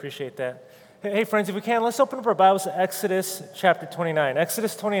Appreciate that. Hey, friends, if we can, let's open up our Bibles to Exodus chapter 29.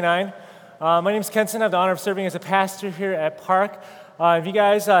 Exodus 29. My name is Kenton. I have the honor of serving as a pastor here at Park. If you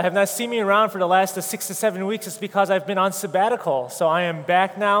guys have not seen me around for the last 6 to 7 weeks, it's because I've been on sabbatical. So I am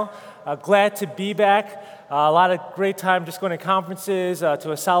back now. Glad to be back. A lot of great time just going to conferences,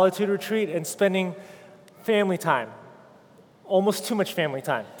 to a solitude retreat, and spending family time. Almost too much family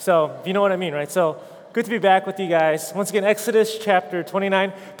time. So you know what I mean, right? So good to be back with you guys. Once again, Exodus chapter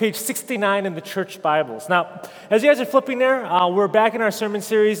 29, page 69 in the church Bibles. Now, as you guys are flipping there, we're back in our sermon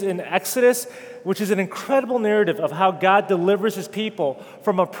series in Exodus, which is an incredible narrative of how God delivers his people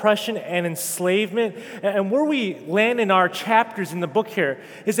from oppression and enslavement. And where we land in our chapters in the book here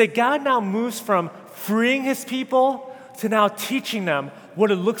is that God now moves from freeing his people to now teaching them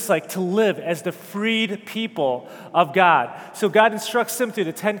what it looks like to live as the freed people of God. So God instructs them through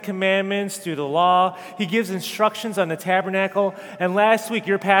the 10 Commandments, through the law. He gives instructions on the tabernacle. And last week,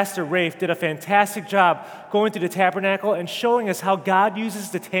 your pastor, Rafe, did a fantastic job going through the tabernacle and showing us how God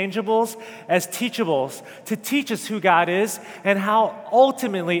uses the tangibles as teachables to teach us who God is and how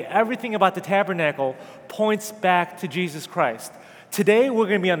ultimately everything about the tabernacle points back to Jesus Christ. Today, we're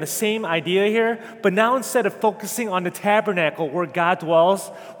going to be on the same idea here, but now instead of focusing on the tabernacle where God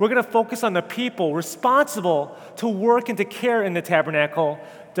dwells, we're going to focus on the people responsible to work and to care in the tabernacle,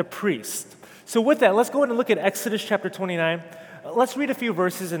 the priest. So with that, let's go ahead and look at Exodus chapter 29. Let's read a few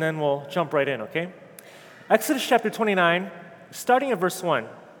verses and then we'll jump right in, okay? Exodus chapter 29, starting at verse 1.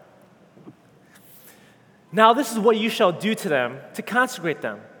 Now this is what you shall do to them to consecrate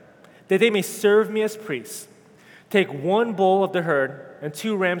them, that they may serve me as priests. Take 1 bull of the herd and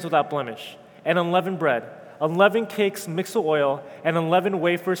 2 rams without blemish, and unleavened bread, 11 cakes mixed with oil, and 11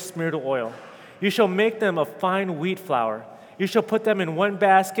 wafers smeared with oil. You shall make them of fine wheat flour. You shall put them in 1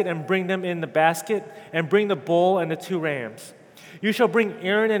 basket and bring them in the basket, and bring the bull and the 2 rams. You shall bring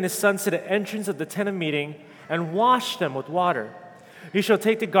Aaron and his sons to the entrance of the tent of meeting and wash them with water. You shall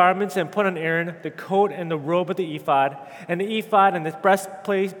take the garments and put on Aaron the coat and the robe of the ephod, and the ephod and the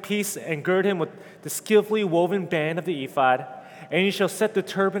breastplate piece, and gird him with the skillfully woven band of the ephod. And you shall set the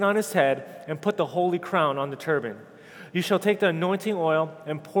turban on his head and put the holy crown on the turban. You shall take the anointing oil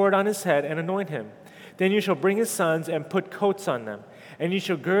and pour it on his head and anoint him. Then you shall bring his sons and put coats on them. And you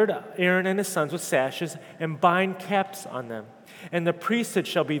shall gird Aaron and his sons with sashes and bind caps on them. And the priesthood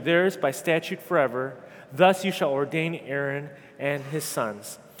shall be theirs by statute forever. Thus you shall ordain Aaron and his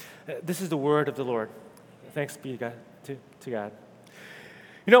sons. This is the word of the Lord. Thanks be to God.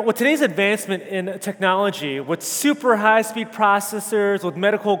 You know, with today's advancement in technology, with super high-speed processors, with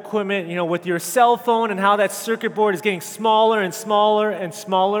medical equipment, with your cell phone and how that circuit board is getting smaller and smaller and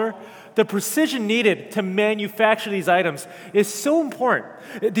smaller, the precision needed to manufacture these items is so important.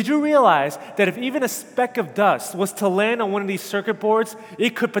 Did you realize that if even a speck of dust was to land on one of these circuit boards,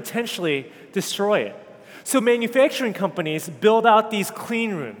 it could potentially destroy it? So manufacturing companies build out these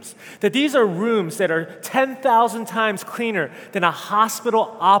clean rooms, that these are rooms that are 10,000 times cleaner than a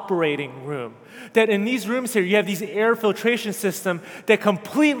hospital operating room. That in these rooms here, you have these air filtration system that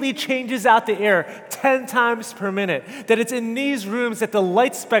completely changes out the air 10 times per minute. That it's in these rooms that the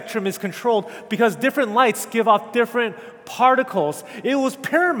light spectrum is controlled because different lights give off different particles. It was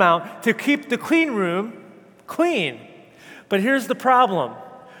paramount to keep the clean room clean. But here's the problem.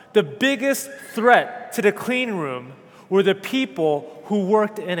 The biggest threat to the clean room were the people who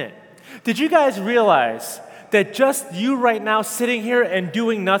worked in it. Did you guys realize that just you right now sitting here and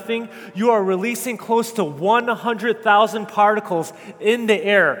doing nothing, you are releasing close to 100,000 particles in the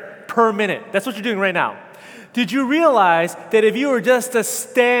air per minute? That's what you're doing right now. Did you realize that if you were just to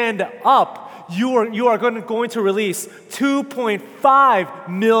stand up, you are going to release 2.5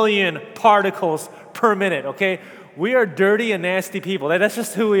 million particles per minute, okay? We are dirty and nasty people. That's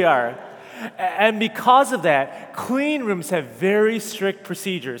just who we are. And because of that, clean rooms have very strict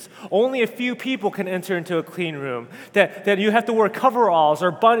procedures. Only a few people can enter into a clean room. That you have to wear coveralls or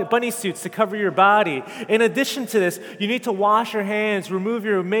bunny suits to cover your body. In addition to this, you need to wash your hands, remove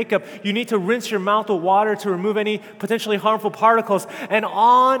your makeup. You need to rinse your mouth with water to remove any potentially harmful particles. And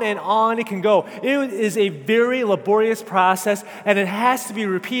on it can go. It is a very laborious process, and it has to be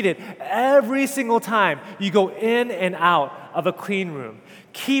repeated every single time you go in and out of a clean room.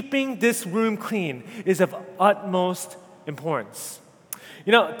 Keeping this room clean is of utmost importance.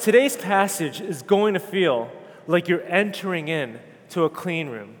 Today's passage is going to feel like you're entering in to a clean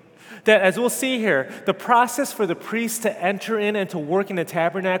room. That, as we'll see here, the process for the priest to enter in and to work in the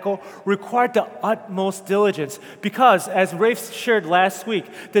tabernacle required the utmost diligence because, as Rafe shared last week,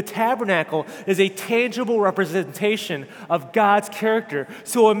 the tabernacle is a tangible representation of God's character.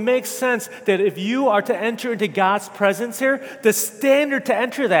 So it makes sense that if you are to enter into God's presence here, the standard to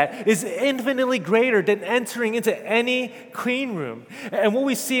enter that is infinitely greater than entering into any clean room. And what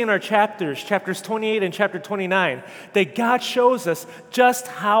we see in our chapters 28 and chapter 29, that God shows us just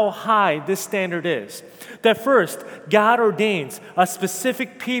how high this standard is. That first, God ordains a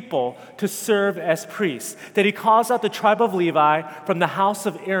specific people to serve as priests. That he calls out the tribe of Levi from the house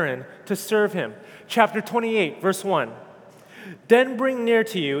of Aaron to serve him. Chapter 28, verse 1. Then bring near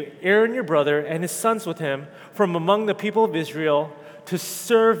to you Aaron your brother and his sons with him from among the people of Israel to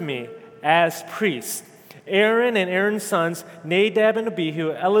serve me as priests. Aaron and Aaron's sons, Nadab and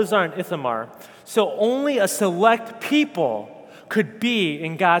Abihu, Eleazar and Ithamar. So only a select people could be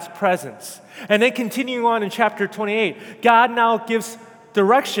in God's presence. And then continuing on in chapter 28, God now gives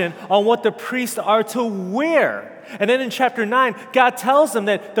direction on what the priests are to wear. And then in chapter 9, God tells them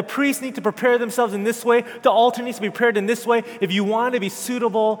that the priests need to prepare themselves in this way, the altar needs to be prepared in this way if you want to be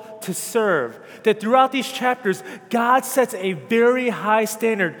suitable to serve. That throughout these chapters, God sets a very high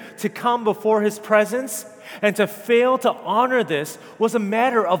standard to come before his presence, and to fail to honor this was a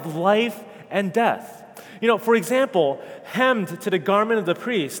matter of life and death. For example, hemmed to the garment of the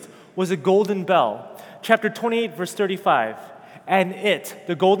priest was a golden bell. Chapter 28, verse 35. And it,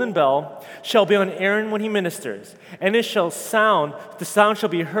 the golden bell, shall be on Aaron when he ministers, and it shall sound, the sound shall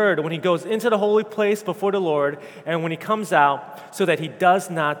be heard when he goes into the holy place before the Lord, and when he comes out, so that he does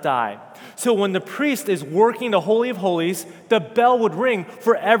not die. So when the priest is working the Holy of Holies, the bell would ring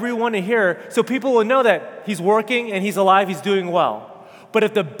for everyone to hear, so people would know that he's working and he's alive, he's doing well. But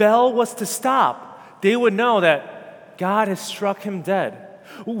if the bell was to stop, they would know that God has struck him dead.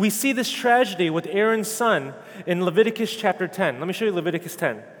 We see this tragedy with Aaron's son in Leviticus chapter 10. Let me show you Leviticus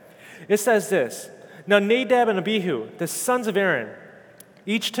 10. It says this, Now Nadab and Abihu, the sons of Aaron,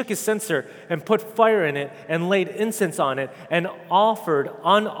 each took his censer and put fire in it and laid incense on it and offered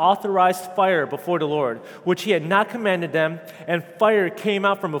unauthorized fire before the Lord, which he had not commanded them. And fire came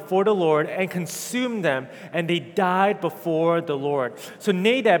out from before the Lord and consumed them, and they died before the Lord. So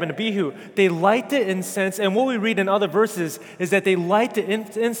Nadab and Abihu, they light the incense, and what we read in other verses is that they light the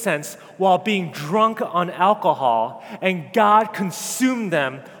incense while being drunk on alcohol, and God consumed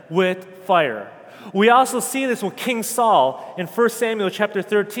them with fire. We also see this with King Saul in 1 Samuel chapter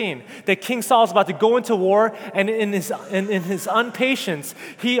 13, that King Saul is about to go into war, and in his impatience,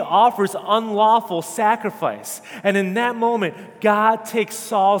 he offers unlawful sacrifice. And in that moment, God takes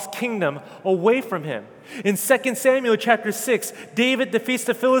Saul's kingdom away from him. In 2 Samuel chapter 6, David defeats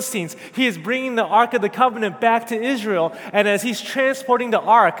the Philistines. He is bringing the Ark of the Covenant back to Israel, and as he's transporting the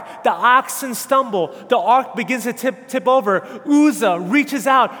Ark, the oxen stumble. The Ark begins to tip over. Uzzah reaches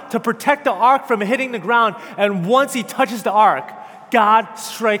out to protect the Ark from hitting the ground, and once he touches the Ark, God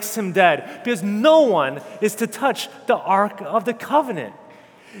strikes him dead, because no one is to touch the Ark of the Covenant.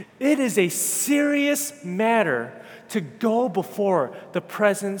 It is a serious matter to go before the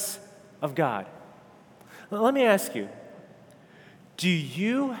presence of God. Let me ask you, do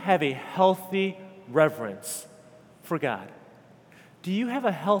you have a healthy reverence for God? Do you have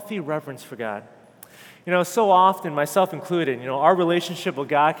a healthy reverence for God? So often, myself included, our relationship with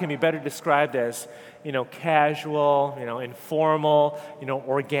God can be better described as, casual, informal,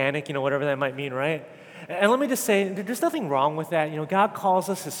 organic, whatever that might mean, right? And let me just say, there's nothing wrong with that. God calls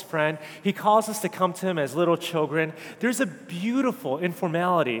us his friend. He calls us to come to him as little children. There's a beautiful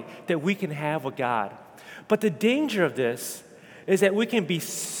informality that we can have with God. But the danger of this is that we can be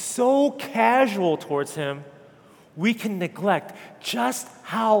so casual towards him, we can neglect just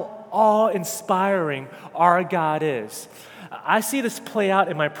how awe-inspiring our God is. I see this play out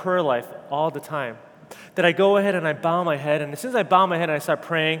in my prayer life all the time. That I go ahead and I bow my head, and as soon as I bow my head and I start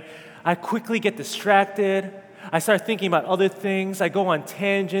praying, I quickly get distracted. I start thinking about other things. I go on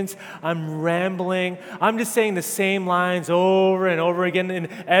tangents. I'm rambling. I'm just saying the same lines over and over again in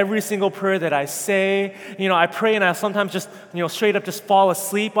every single prayer that I say. I pray and I sometimes just, straight up just fall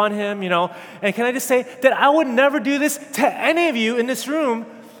asleep on him, And can I just say that I would never do this to any of you in this room,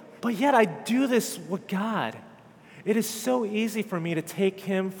 but yet I do this with God. It is so easy for me to take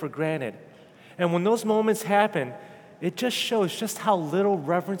him for granted. And when those moments happen, it just shows just how little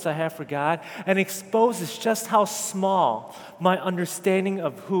reverence I have for God and exposes just how small my understanding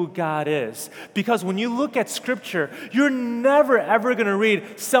of who God is. Because when you look at Scripture, you're never, ever going to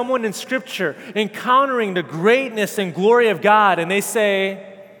read someone in Scripture encountering the greatness and glory of God, and they say,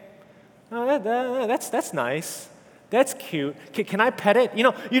 oh, that's nice. That's cute. Can I pet it?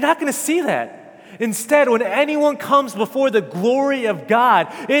 You're not going to see that. Instead, when anyone comes before the glory of God,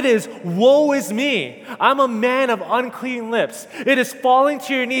 it is, woe is me. I'm a man of unclean lips. It is falling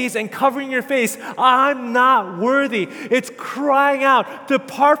to your knees and covering your face. I'm not worthy. It's crying out,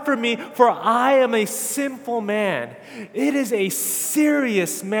 depart from me, for I am a sinful man. It is a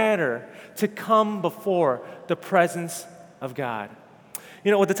serious matter to come before the presence of God.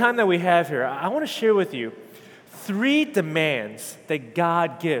 With the time that we have here, I want to share with you 3 demands that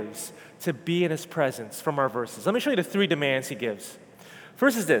God gives to be in His presence from our verses. Let me show you the 3 demands He gives.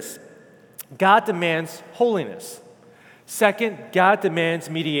 First is this: God demands holiness. Second, God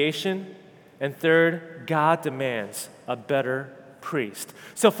demands mediation. And third, God demands a better priest.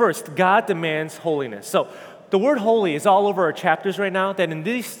 So first, God demands holiness. So the word holy is all over our chapters right now, that in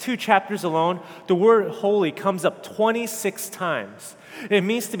these 2 chapters alone, the word holy comes up 26 times. It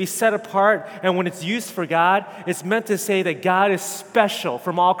means to be set apart, and when it's used for God, it's meant to say that God is special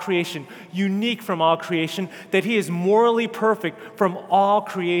from all creation, unique from all creation, that He is morally perfect from all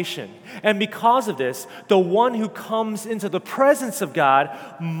creation. And because of this, the one who comes into the presence of God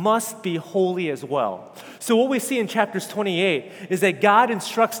must be holy as well. So what we see in chapters 28 is that God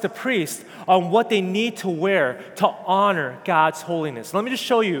instructs the priest on what they need to wear to honor God's holiness. Let me just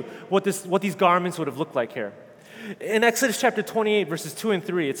show you what these garments would have looked like here. In Exodus chapter 28, verses 2 and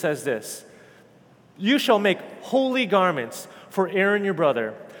 3, it says this: "You shall make holy garments for Aaron your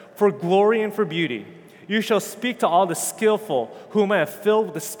brother, for glory and for beauty. You shall speak to all the skillful, whom I have filled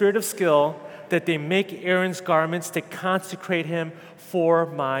with the spirit of skill, that they make Aaron's garments to consecrate him for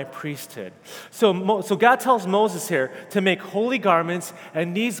my priesthood." So God tells Moses here to make holy garments,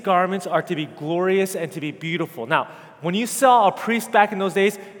 and these garments are to be glorious and to be beautiful. Now, when you saw a priest back in those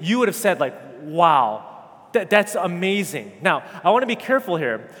days, you would have said wow, that's amazing. Now, I want to be careful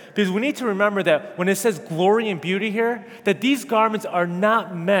here, because we need to remember that when it says glory and beauty here, that these garments are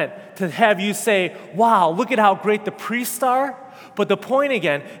not meant to have you say, wow, look at how great the priests are. But the point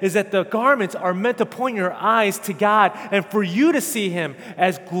again is that the garments are meant to point your eyes to God and for you to see Him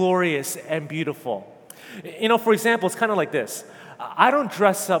as glorious and beautiful. For example, it's kind of like this. I don't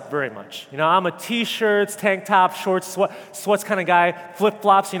dress up very much. I'm a t-shirts, tank top, shorts, sweats kind of guy,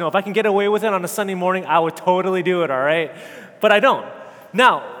 flip-flops. If I can get away with it on a Sunday morning, I would totally do it, all right? But I don't.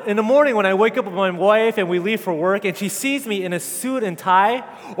 Now, in the morning when I wake up with my wife and we leave for work and she sees me in a suit and tie,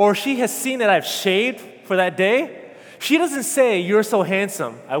 or she has seen that I've shaved for that day, she doesn't say, "You're so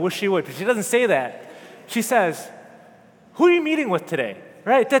handsome." I wish she would, but she doesn't say that. She says, "Who are you meeting with today?"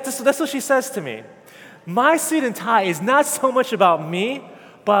 Right? That's what she says to me. My suit and tie is not so much about me,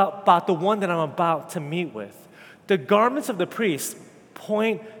 but about the one that I'm about to meet with. The garments of the priest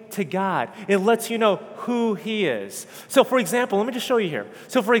point to God. It lets you know who He is. So for example, let me just show you here.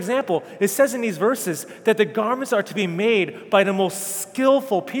 So for example, it says in these verses that the garments are to be made by the most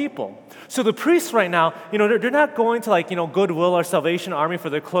skillful people. So the priests right now, they're not going to Goodwill or Salvation Army for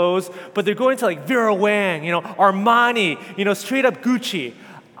their clothes, but they're going to Vera Wang, Armani, straight up Gucci.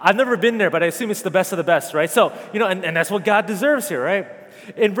 I've never been there, but I assume it's the best of the best, right? So, and that's what God deserves here, right?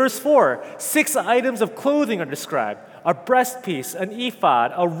 In verse 4, 6 items of clothing are described: a breastpiece, an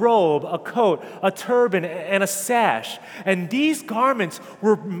ephod, a robe, a coat, a turban, and a sash. And these garments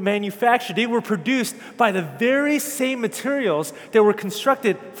were manufactured, they were produced by the very same materials that were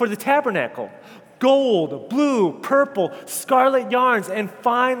constructed for the tabernacle: gold, blue, purple, scarlet yarns, and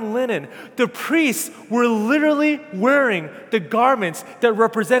fine linen. The priests were literally wearing the garments that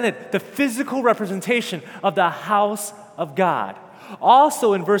represented the physical representation of the house of God.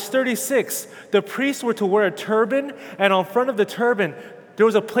 Also in verse 36, the priests were to wear a turban, and on front of the turban, there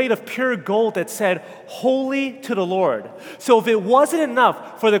was a plate of pure gold that said, "Holy to the Lord." So if it wasn't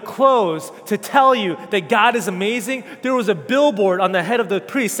enough for the clothes to tell you that God is amazing, there was a billboard on the head of the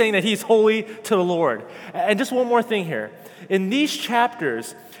priest saying that He's holy to the Lord. And just one more thing here. In these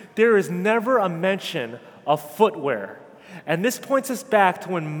chapters, there is never a mention of footwear. And this points us back to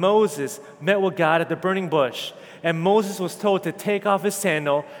when Moses met with God at the burning bush, and Moses was told to take off his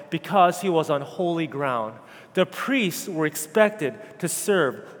sandal because he was on holy ground. The priests were expected to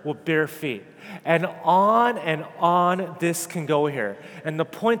serve with bare feet. And on this can go here. And the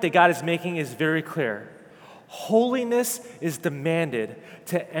point that God is making is very clear. Holiness is demanded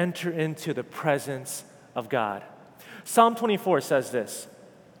to enter into the presence of God. Psalm 24 says this: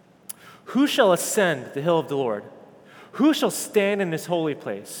 "Who shall ascend the hill of the Lord? Who shall stand in His holy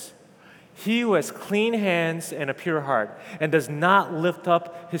place? He who has clean hands and a pure heart, and does not lift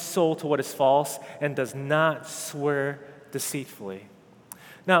up his soul to what is false, and does not swear deceitfully."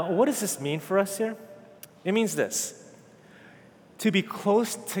 Now, what does this mean for us here? It means this: to be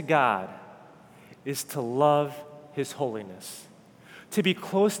close to God is to love His holiness. To be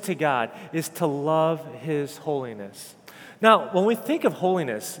close to God is to love His holiness. Now, when we think of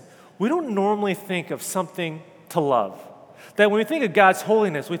holiness, we don't normally think of something to love. That when we think of God's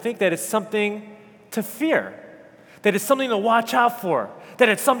holiness, we think that it's something to fear, that it's something to watch out for, that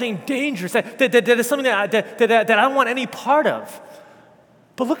it's something dangerous, that it's something that I don't want any part of.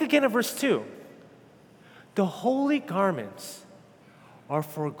 But look again at verse 2. The holy garments are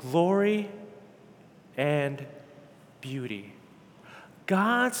for glory and beauty.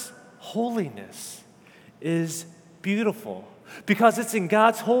 God's holiness is beautiful. Because it's in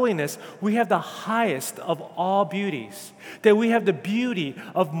God's holiness, we have the highest of all beauties. That we have the beauty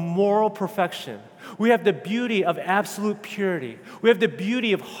of moral perfection. We have the beauty of absolute purity. We have the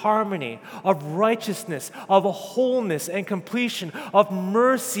beauty of harmony, of righteousness, of wholeness and completion, of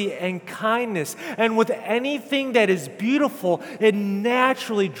mercy and kindness. And with anything that is beautiful, it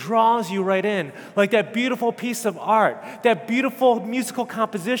naturally draws you right in. Like that beautiful piece of art, that beautiful musical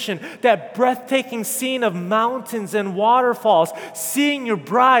composition, that breathtaking scene of mountains and waterfalls, seeing your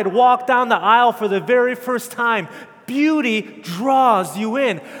bride walk down the aisle for the very first time. Beauty draws you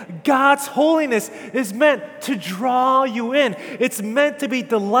in. God's holiness is meant to draw you in. It's meant to be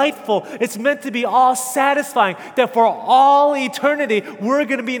delightful. It's meant to be all satisfying. That for all eternity, we're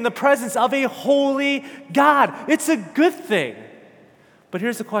going to be in the presence of a holy God. It's a good thing. But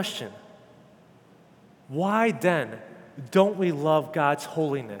here's the question. Why then don't we love God's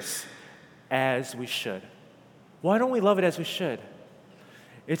holiness as we should? Why don't we love it as we should?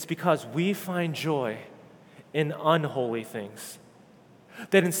 It's because we find joy in unholy things.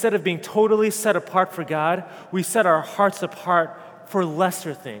 That instead of being totally set apart for God, we set our hearts apart for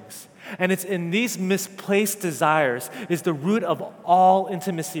lesser things. And it's in these misplaced desires is the root of all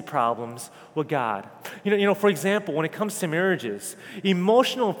intimacy problems with God. You know, for example, when it comes to marriages,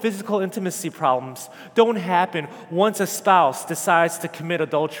 emotional and physical intimacy problems don't happen once a spouse decides to commit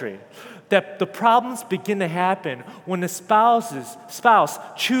adultery. That the problems begin to happen when the spouse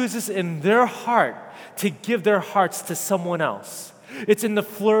chooses in their heart to give their hearts to someone else. It's in the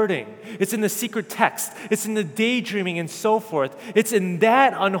flirting. It's in the secret text. It's in the daydreaming and so forth. It's in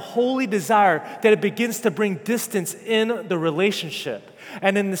that unholy desire that it begins to bring distance in the relationship.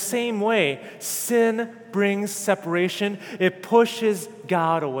 And in the same way, sin brings separation. It pushes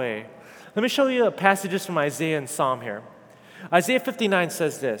God away. Let me show you passages from Isaiah and Psalm here. Isaiah 59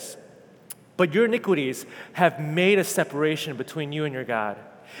 says this, "But your iniquities have made a separation between you and your God.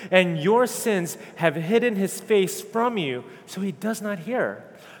 And your sins have hidden His face from you, so He does not hear."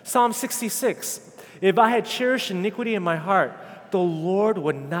 Psalm 66, "If I had cherished iniquity in my heart, the Lord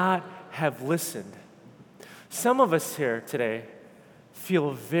would not have listened." Some of us here today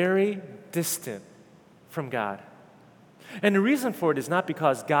feel very distant from God. And the reason for it is not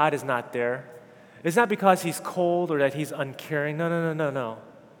because God is not there. It's not because He's cold or that He's uncaring. No.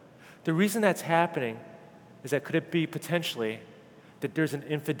 The reason that's happening is that could it be potentially that there's an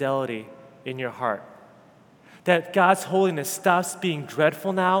infidelity in your heart? That God's holiness stops being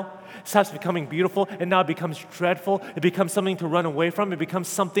dreadful now, stops becoming beautiful, and now it becomes dreadful. It becomes something to run away from. It becomes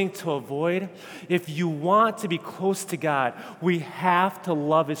something to avoid. If you want to be close to God, we have to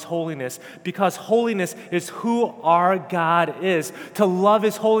love His holiness because holiness is who our God is. To love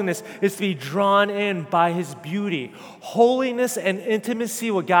His holiness is to be drawn in by His beauty. Holiness and intimacy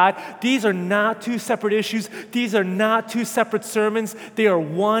with God, these are not two separate issues. These are not two separate sermons. They are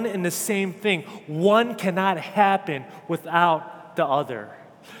one and the same thing. One cannot happen without the other.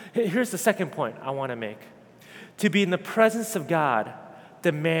 Here's the second point I want to make. To be in the presence of God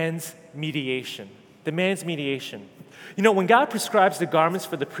demands mediation. Demands mediation. You know, when God prescribes the garments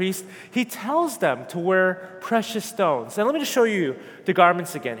for the priest, He tells them to wear precious stones. And let me just show you the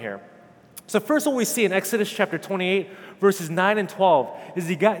garments again here. So first what we see in Exodus chapter 28, verses 9 and 12,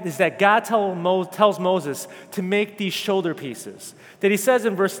 is that God tells Moses to make these shoulder pieces. That He says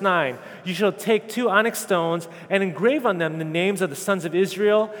in verse 9, "You shall take 2 onyx stones and engrave on them the names of the sons of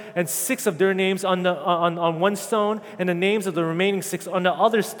Israel and 6 of their names on one stone and the names of the remaining 6 on the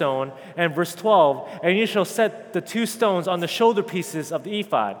other stone." And verse 12, "And you shall set the 2 stones on the shoulder pieces of the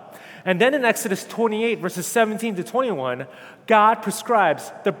ephod." And then in Exodus 28, verses 17 to 21, God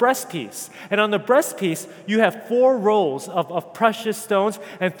prescribes the breastpiece. And on the breastpiece, you have 4 rows of precious stones,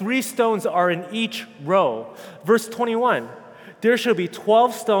 and 3 stones are in each row. Verse 21, "There shall be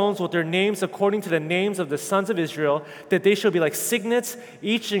 12 stones with their names according to the names of the sons of Israel, that they shall be like signets,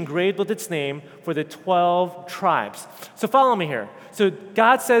 each engraved with its name for the 12 tribes." So follow me here. So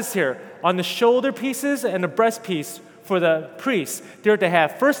God says here, on the shoulder pieces and the breastpiece, for the priests, they're to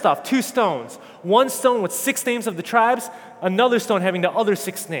have, first off, 2 stones. 1 stone with 6 names of the tribes, another stone having the other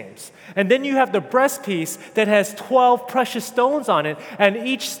 6 names. And then you have the breastpiece that has 12 precious stones on it, and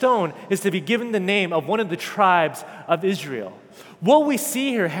each stone is to be given the name of one of the tribes of Israel. What we see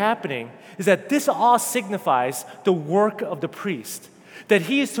here happening is that this all signifies the work of the priest, that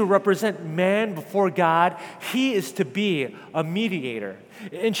he is to represent man before God. He is to be a mediator.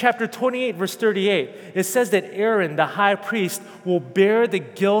 In chapter 28, verse 38, it says that Aaron, the high priest, will bear the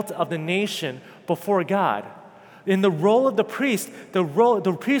guilt of the nation before God. In the role of the priest, the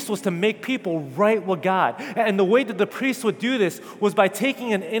priest was to make people right with God. And the way that the priest would do this was by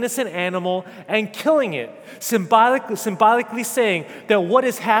taking an innocent animal and killing it, symbolically saying that what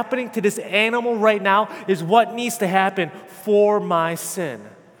is happening to this animal right now is what needs to happen for my sin.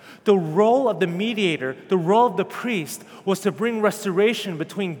 The role of the mediator, the role of the priest, was to bring restoration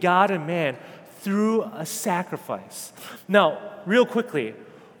between God and man through a sacrifice. Now, real quickly,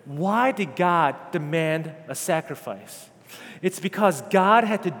 why did God demand a sacrifice? It's because God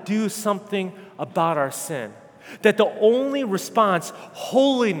had to do something about our sin. That the only response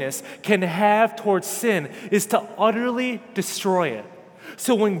holiness can have towards sin is to utterly destroy it.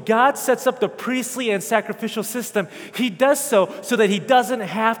 So when God sets up the priestly and sacrificial system, he does so that he doesn't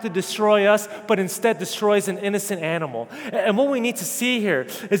have to destroy us, but instead destroys an innocent animal. And what we need to see here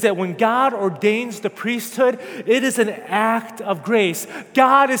is that when God ordains the priesthood, it is an act of grace.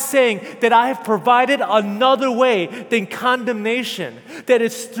 God is saying that I have provided another way than condemnation, that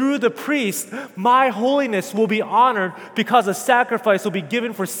it's through the priest my holiness will be honored because a sacrifice will be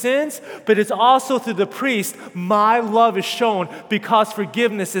given for sins, but it's also through the priest my love is shown because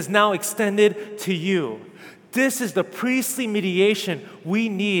forgiveness is now extended to you. This is the priestly mediation we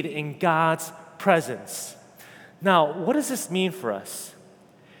need in God's presence. Now, what does this mean for us?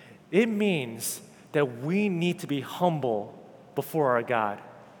 It means that we need to be humble before our God.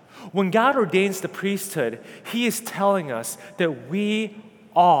 When God ordains the priesthood, he is telling us that we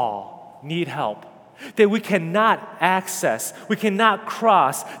all need help. That we cannot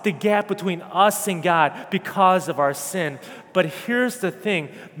cross the gap between us and God because of our sin. But here's the thing,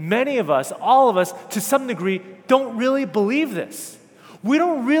 many of us, all of us, to some degree, don't really believe this. We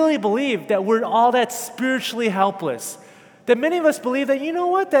don't really believe that we're all that spiritually helpless. That many of us believe that, you know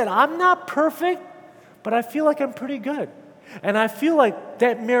what, that I'm not perfect, but I feel like I'm pretty good. And I feel like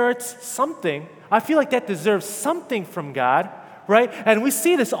that merits something. I feel like that deserves something from God. Right? And we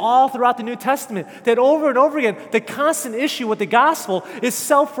see this all throughout the New Testament, that over and over again, the constant issue with the gospel is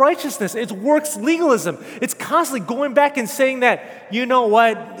self-righteousness. It's works legalism. It's constantly going back and saying that, you know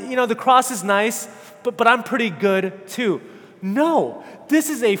what, the cross is nice, but I'm pretty good too. No, this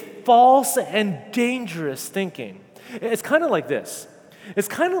is a false and dangerous thinking. It's kind of like this. It's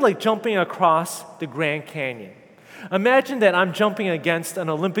kind of like jumping across the Grand Canyon. Imagine that I'm jumping against an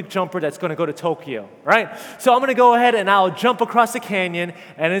Olympic jumper that's going to go to Tokyo, right? So I'm going to go ahead and I'll jump across the canyon,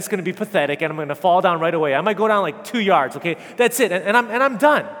 and it's going to be pathetic, and I'm going to fall down right away. I might go down like 2 yards, okay? That's it, and I'm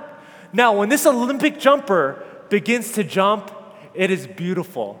done. Now, when this Olympic jumper begins to jump, it is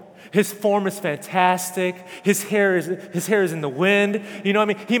beautiful. His form is fantastic. His hair is in the wind. You know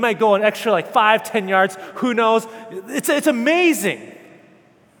what I mean? He might go an extra like 5-10 yards. Who knows? It's amazing.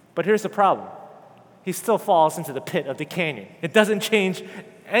 But here's the problem. He still falls into the pit of the canyon. It doesn't change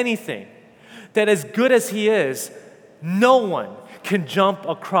anything. That as good as he is, no one can jump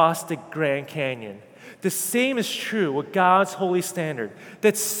across the Grand Canyon. The same is true with God's holy standard.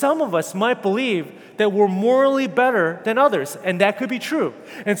 That some of us might believe that we're morally better than others, and that could be true.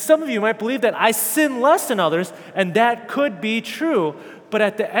 And some of you might believe that I sin less than others, and that could be true. But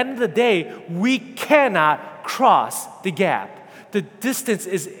at the end of the day, we cannot cross the gap. The distance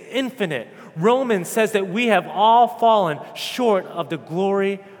is infinite. Romans says that we have all fallen short of the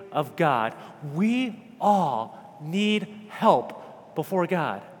glory of God. We all need help before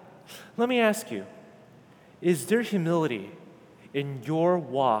God. Let me ask you, is there humility in your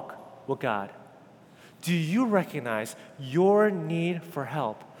walk with God? Do you recognize your need for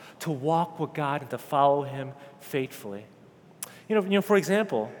help to walk with God and to follow him faithfully? For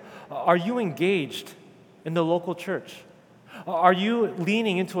example, are you engaged in the local church? Are you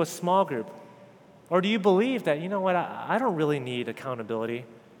leaning into a small group? Or do you believe that, I don't really need accountability.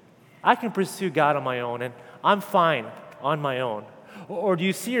 I can pursue God on my own, and I'm fine on my own. Or do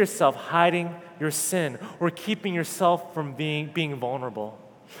you see yourself hiding your sin or keeping yourself from being vulnerable?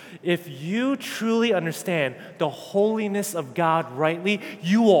 If you truly understand the holiness of God rightly,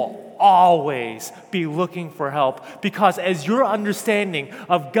 you will always be looking for help, because as your understanding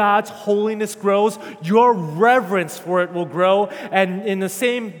of God's holiness grows, your reverence for it will grow, and in the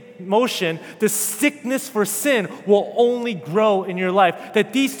same motion, the sickness for sin will only grow in your life.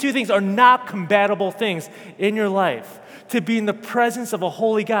 That these two things are not compatible things in your life. to be in the presence of a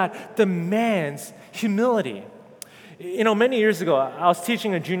holy God demands humility. Many years ago, I was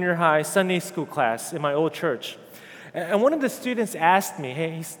teaching a junior high Sunday school class in my old church. And one of the students asked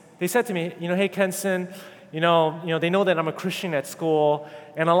me, they said to me, hey, Kenson, they know that I'm a Christian at school,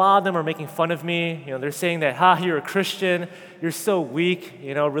 and a lot of them are making fun of me. They're saying that, you're a Christian, you're so weak,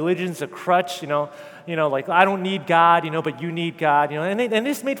 religion's a crutch, like I don't need God, but you need God, and they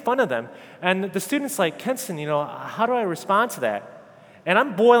just made fun of them. And the student's like, Kenson, how do I respond to that? And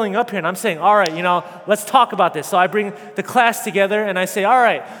I'm boiling up here, and I'm saying, all right, let's talk about this. So I bring the class together, and I say, all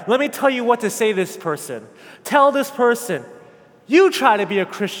right, let me tell you what to say to this person. Tell this person, you try to be a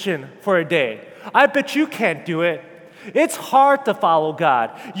Christian for a day. I bet you can't do it. It's hard to follow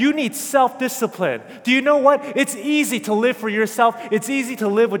God. You need self-discipline. Do you know what? It's easy to live for yourself. It's easy to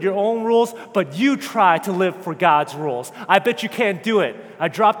live with your own rules, but you try to live for God's rules. I bet you can't do it. I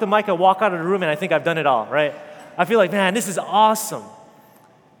drop the mic, I walk out of the room, and I think I've done it all, right? I feel like, man, this is awesome.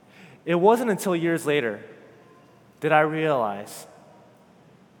 It wasn't until years later that I realized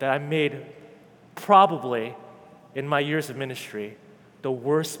that I made probably, in my years of ministry, the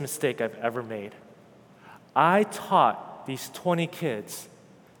worst mistake I've ever made. I taught these 20 kids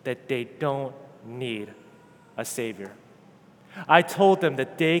that they don't need a Savior. I told them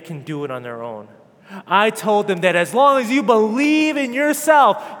that they can do it on their own. I told them that as long as you believe in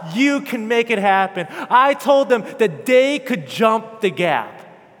yourself, you can make it happen. I told them that they could jump the gap.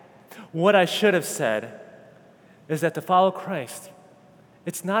 What I should have said is that to follow Christ,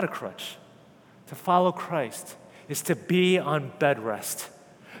 it's not a crutch. To follow Christ is to be on bed rest.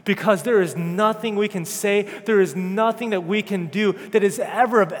 Because there is nothing we can say, there is nothing that we can do that is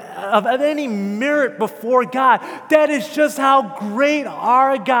ever of any merit before God. That is just how great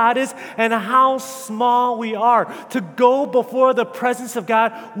our God is and how small we are. To go before the presence of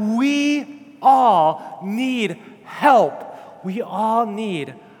God, we all need help. We all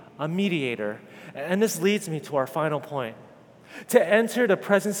need a mediator. And this leads me to our final point. To enter the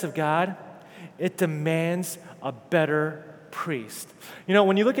presence of God, it demands a better priest.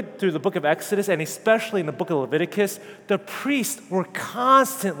 When you look through the book of Exodus, and especially in the book of Leviticus, the priests were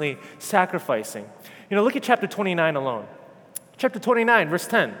constantly sacrificing. Look at chapter 29 alone. Chapter 29, verse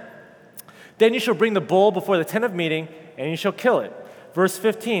 10. Then you shall bring the bull before the tent of meeting, and you shall kill it. Verse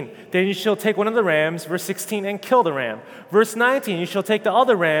 15, then you shall take one of the rams, verse 16, and kill the ram. Verse 19, you shall take the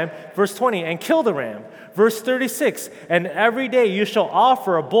other ram, verse 20, and kill the ram. Verse 36, and every day you shall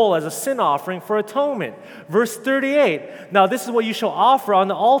offer a bull as a sin offering for atonement. Verse 38, now this is what you shall offer on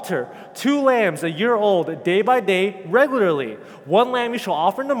the altar: 2 lambs a year old, day by day, regularly. 1 lamb you shall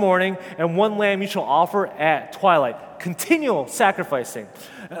offer in the morning, and 1 lamb you shall offer at twilight. Continual sacrificing.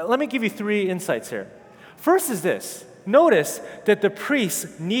 Let me give you 3 insights here. First is this. Notice that the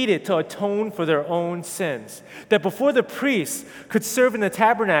priests needed to atone for their own sins. That before the priests could serve in the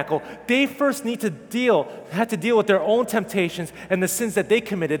tabernacle, they first had to deal with their own temptations and the sins that they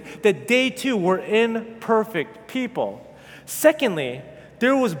committed, that they too were imperfect people. Secondly,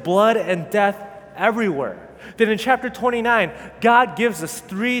 there was blood and death everywhere. That in chapter 29, God gives us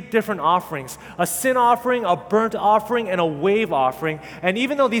 3 different offerings: a sin offering, a burnt offering, and a wave offering. And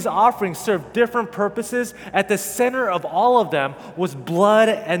even though these offerings serve different purposes, at the center of all of them was blood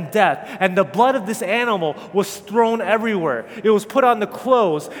and death. And the blood of this animal was thrown everywhere. It was put on the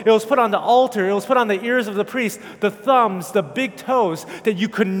clothes, it was put on the altar, it was put on the ears of the priest, the thumbs, the big toes, that you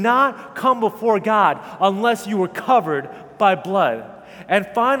could not come before God unless you were covered by blood. And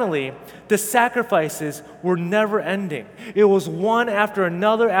finally, the sacrifices were never ending. It was one after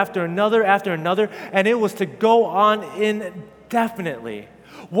another, after another, after another, and it was to go on indefinitely.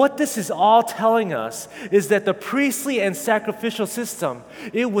 What this is all telling us is that the priestly and sacrificial system,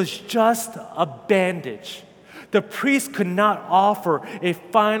 it was just a bandage. The priest could not offer a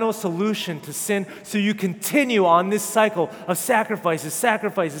final solution to sin, so you continue on this cycle of sacrifices,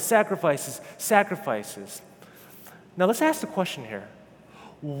 sacrifices, sacrifices, sacrifices. Now let's ask the question here.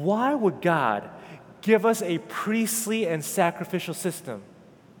 Why would God give us a priestly and sacrificial system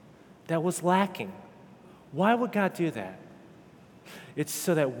that was lacking? Why would God do that? It's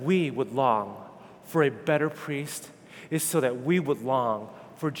so that we would long for a better priest. It's so that we would long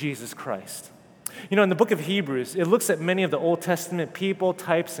for Jesus Christ. In the book of Hebrews, it looks at many of the Old Testament people,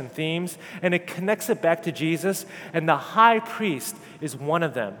 types, and themes, and it connects it back to Jesus, and the high priest is one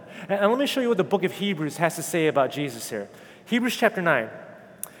of them. And let me show you what the book of Hebrews has to say about Jesus here. Hebrews chapter 9.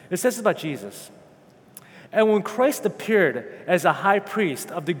 It says about Jesus, and when Christ appeared as a high priest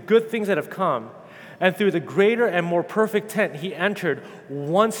of the good things that have come, And through the greater and more perfect tent, he entered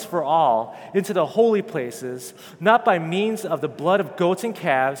once for all into the holy places, not by means of the blood of goats and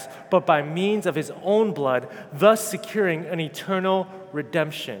calves, but by means of his own blood, thus securing an eternal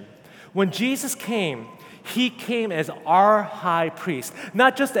redemption. When Jesus came, he came as our high priest,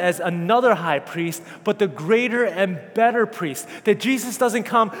 not just as another high priest, but the greater and better priest. That Jesus doesn't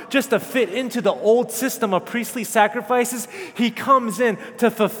come just to fit into the old system of priestly sacrifices. He comes in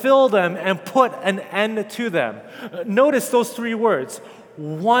to fulfill them and put an end to them. Notice those three words: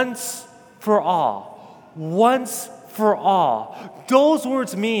 once for all. Once for all. Those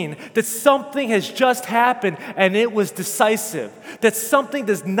words mean that something has just happened and it was decisive, that something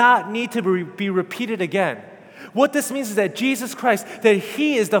does not need to be repeated again. What this means is that Jesus Christ, that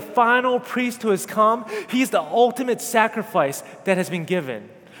he is the final priest who has come. He's the ultimate sacrifice that has been given.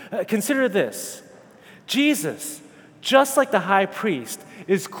 Consider this. Jesus, just like the high priest,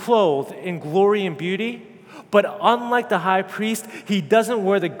 is clothed in glory and beauty. But unlike the high priest, he doesn't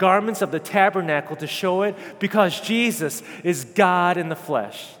wear the garments of the tabernacle to show it, because Jesus is God in the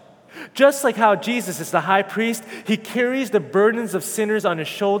flesh. Just like how Jesus is the high priest, he carries the burdens of sinners on his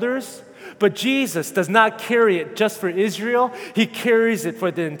shoulders, but Jesus does not carry it just for Israel, he carries it for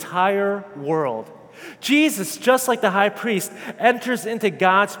the entire world. Jesus, just like the high priest, enters into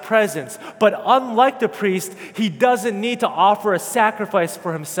God's presence, but unlike the priest, he doesn't need to offer a sacrifice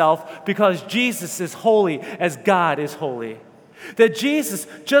for himself because Jesus is holy as God is holy. That Jesus,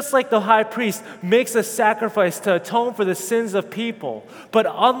 just like the high priest, makes a sacrifice to atone for the sins of people. But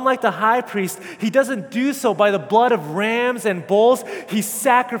unlike the high priest, he doesn't do so by the blood of rams and bulls. He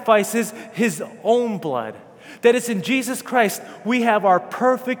sacrifices his own blood. That it's in Jesus Christ we have our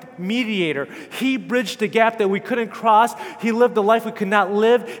perfect mediator. He bridged the gap that we couldn't cross. He lived the life we could not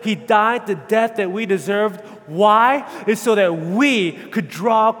live. He died the death that we deserved. Why? It's so that we could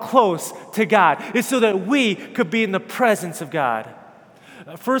draw close to God. It's so that we could be in the presence of God.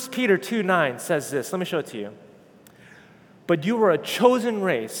 1 Peter 2:9 says this. Let me show it to you. But you were a chosen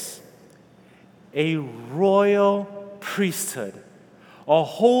race, a royal priesthood, a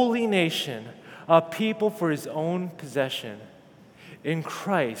holy nation, a people for his own possession. In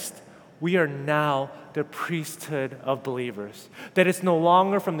Christ, we are now the priesthood of believers. That it's no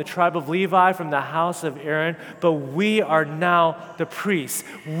longer from the tribe of Levi, from the house of Aaron, but we are now the priests.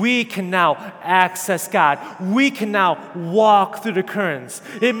 We can now access God. We can now walk through the currents.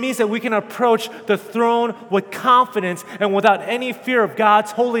 It means that we can approach the throne with confidence and without any fear of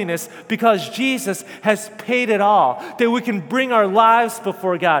God's holiness, because Jesus has paid it all. That we can bring our lives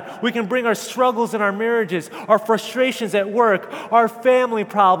before God. We can bring our struggles in our marriages, our frustrations at work, our family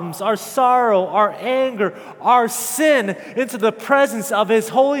problems, our sorrow, our anger, our sin into the presence of his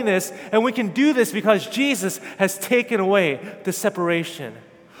holiness. And we can do this because Jesus has taken away the separation.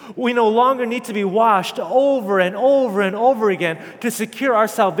 We no longer need to be washed over and over and over again to secure our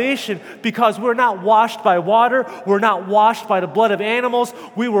salvation, because we're not washed by water. We're not washed by the blood of animals.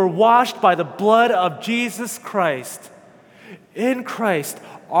 We were washed by the blood of Jesus Christ. In Christ,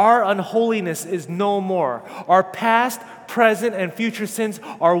 our unholiness is no more. Our past, present, and future sins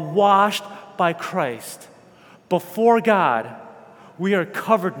are washed by Christ. Before God, we are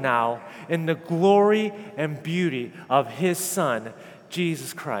covered now in the glory and beauty of his Son,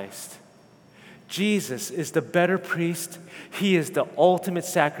 Jesus Christ. Jesus is the better priest. He is the ultimate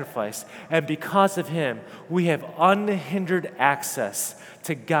sacrifice. And because of him, we have unhindered access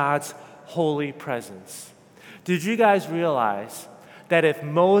to God's holy presence. Did you guys realize that if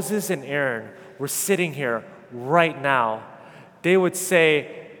Moses and Aaron were sitting here right now, they would say,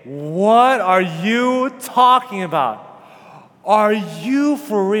 "What are you talking about? Are you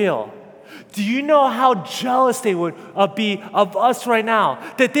for real?" Do you know how jealous they would be of us right now?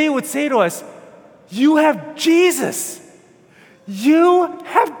 That they would say to us, "You have Jesus. You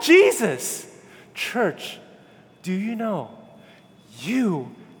have Jesus." Church, do you know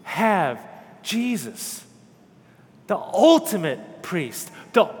you have Jesus? The ultimate priest,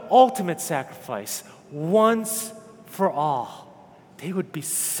 the ultimate sacrifice, once for all. They would be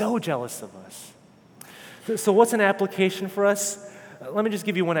so jealous of us. So what's an application for us? Let me just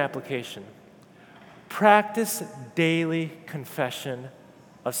give you one application. Practice daily confession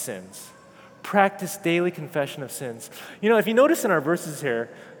of sins. Practice daily confession of sins. You know, if you notice in our verses here,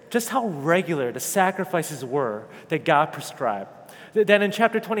 just how regular the sacrifices were that God prescribed. Then in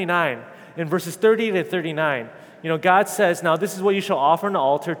chapter 29, in verses 30 to 39, God says, "Now this is what you shall offer on the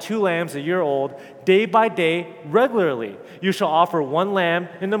altar, 2 lambs a year old, day by day, regularly. You shall offer 1 lamb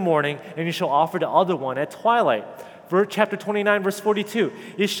in the morning, and you shall offer the other one at twilight." Chapter 29, verse 42,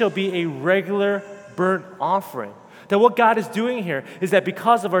 "It shall be a regular burnt offering." That what God is doing here is that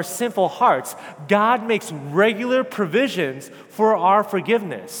because of our sinful hearts, God makes regular provisions for our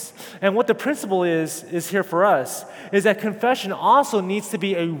forgiveness. And what the principle is here for us is that confession also needs to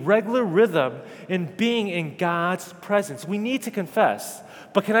be a regular rhythm in being in God's presence. We need to confess.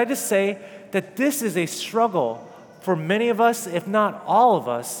 But can I just say that this is a struggle for many of us, if not all of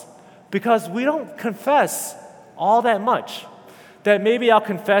us, because we don't confess all that much. That maybe I'll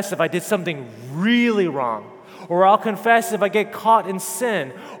confess if I did something really wrong, or I'll confess if I get caught in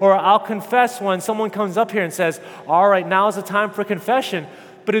sin, or I'll confess when someone comes up here and says, all right, now is the time for confession.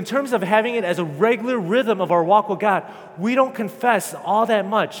 But in terms of having it as a regular rhythm of our walk with God, we don't confess all that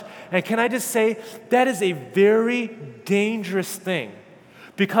much. And can I just say, that is a very dangerous thing,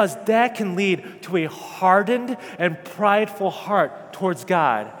 because that can lead to a hardened and prideful heart towards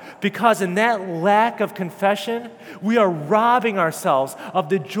God. Because in that lack of confession, we are robbing ourselves of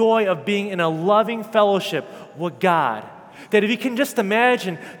the joy of being in a loving fellowship with God. That if you can just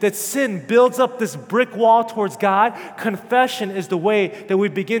imagine that sin builds up this brick wall towards God, confession is the way that we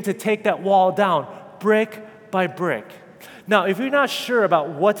begin to take that wall down, brick by brick. Now, if you're not sure about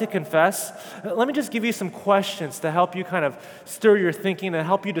what to confess, let me just give you some questions to help you kind of stir your thinking and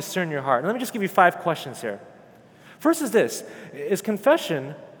help you discern your heart. Let me just give you 5 questions here. First is this: is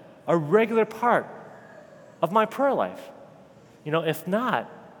confession a regular part of my prayer life? If not,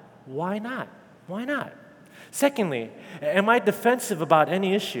 why not? Why not? Secondly, am I defensive about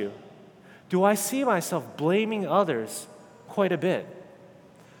any issue? Do I see myself blaming others quite a bit?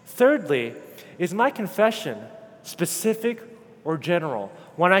 Thirdly, is my confession specific or general?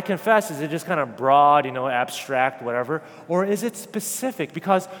 When I confess, is it just kind of broad, abstract, whatever? Or is it specific?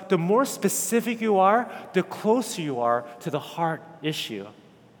 Because the more specific you are, the closer you are to the heart issue.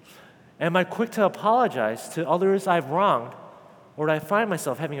 Am I quick to apologize to others I've wronged? Or do I find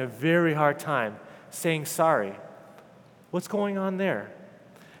myself having a very hard time saying sorry? What's going on there?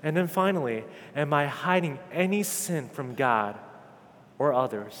 And then finally, am I hiding any sin from God or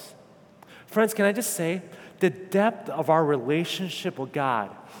others? Friends, can I just say, the depth of our relationship with God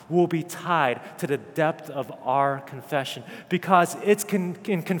will be tied to the depth of our confession, because it's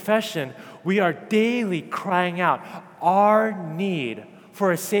in confession we are daily crying out our need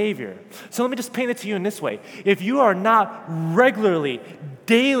for a Savior. So let me just paint it to you in this way. If you are not regularly,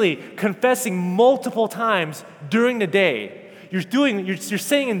 daily confessing multiple times during the day, you're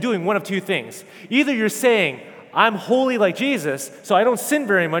saying and doing one of two things. Either you're saying, I'm holy like Jesus, so I don't sin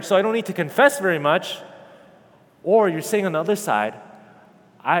very much, so I don't need to confess very much. Or you're saying on the other side,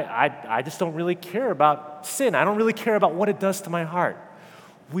 I just don't really care about sin. I don't really care about what it does to my heart.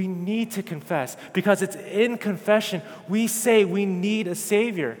 We need to confess, because it's in confession we say we need a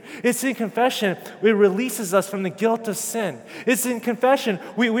Savior. It's in confession it releases us from the guilt of sin. It's in confession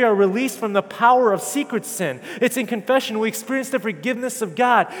we are released from the power of secret sin. It's in confession we experience the forgiveness of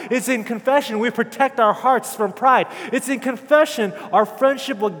God. It's in confession we protect our hearts from pride. It's in confession our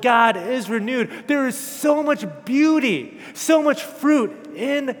friendship with God is renewed. There is so much beauty, so much fruit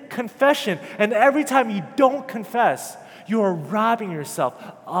in confession. And every time you don't confess, you are robbing yourself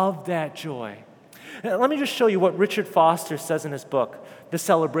of that joy. Now, let me just show you what Richard Foster says in his book, The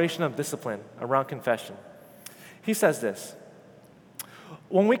Celebration of Discipline Around Confession. He says this: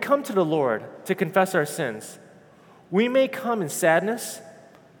 when we come to the Lord to confess our sins, we may come in sadness,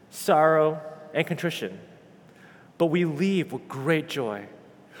 sorrow, and contrition, but we leave with great joy.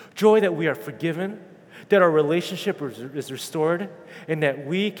 Joy that we are forgiven, that our relationship is restored, and that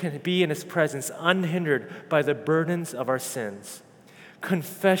we can be in His presence unhindered by the burdens of our sins.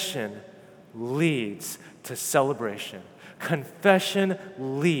 Confession leads to celebration. Confession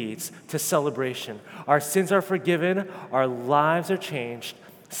leads to celebration. Our sins are forgiven, our lives are changed.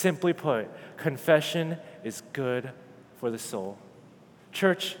 Simply put, confession is good for the soul.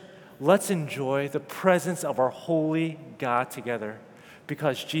 Church, let's enjoy the presence of our holy God together,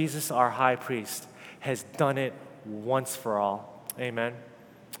 because Jesus, our high priest, has done it once for all. Amen.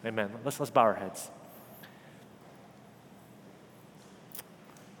 Amen. Let's bow our heads.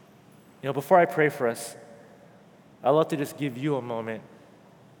 Before I pray for us, I'd love to just give you a moment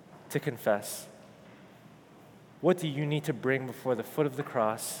to confess. What do you need to bring before the foot of the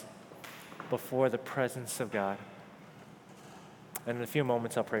cross, before the presence of God? And in a few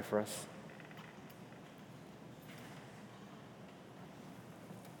moments, I'll pray for us.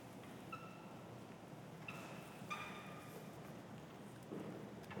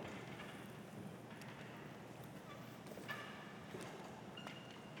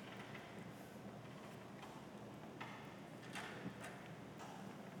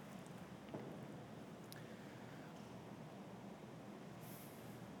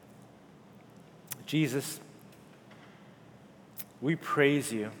 Jesus, We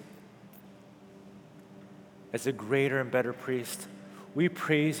praise you as a greater and better priest. We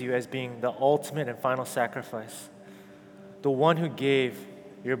praise you as being the ultimate and final sacrifice, the one who gave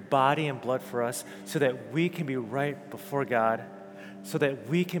your body and blood for us so that we can be right before God, so that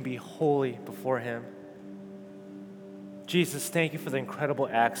we can be holy before him. Jesus, thank you for the incredible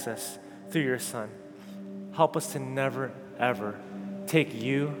access through your Son. Help us to never, ever take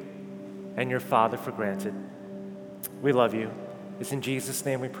you and your Father for granted. We love you. It's in Jesus'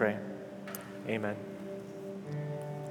 name we pray. Amen.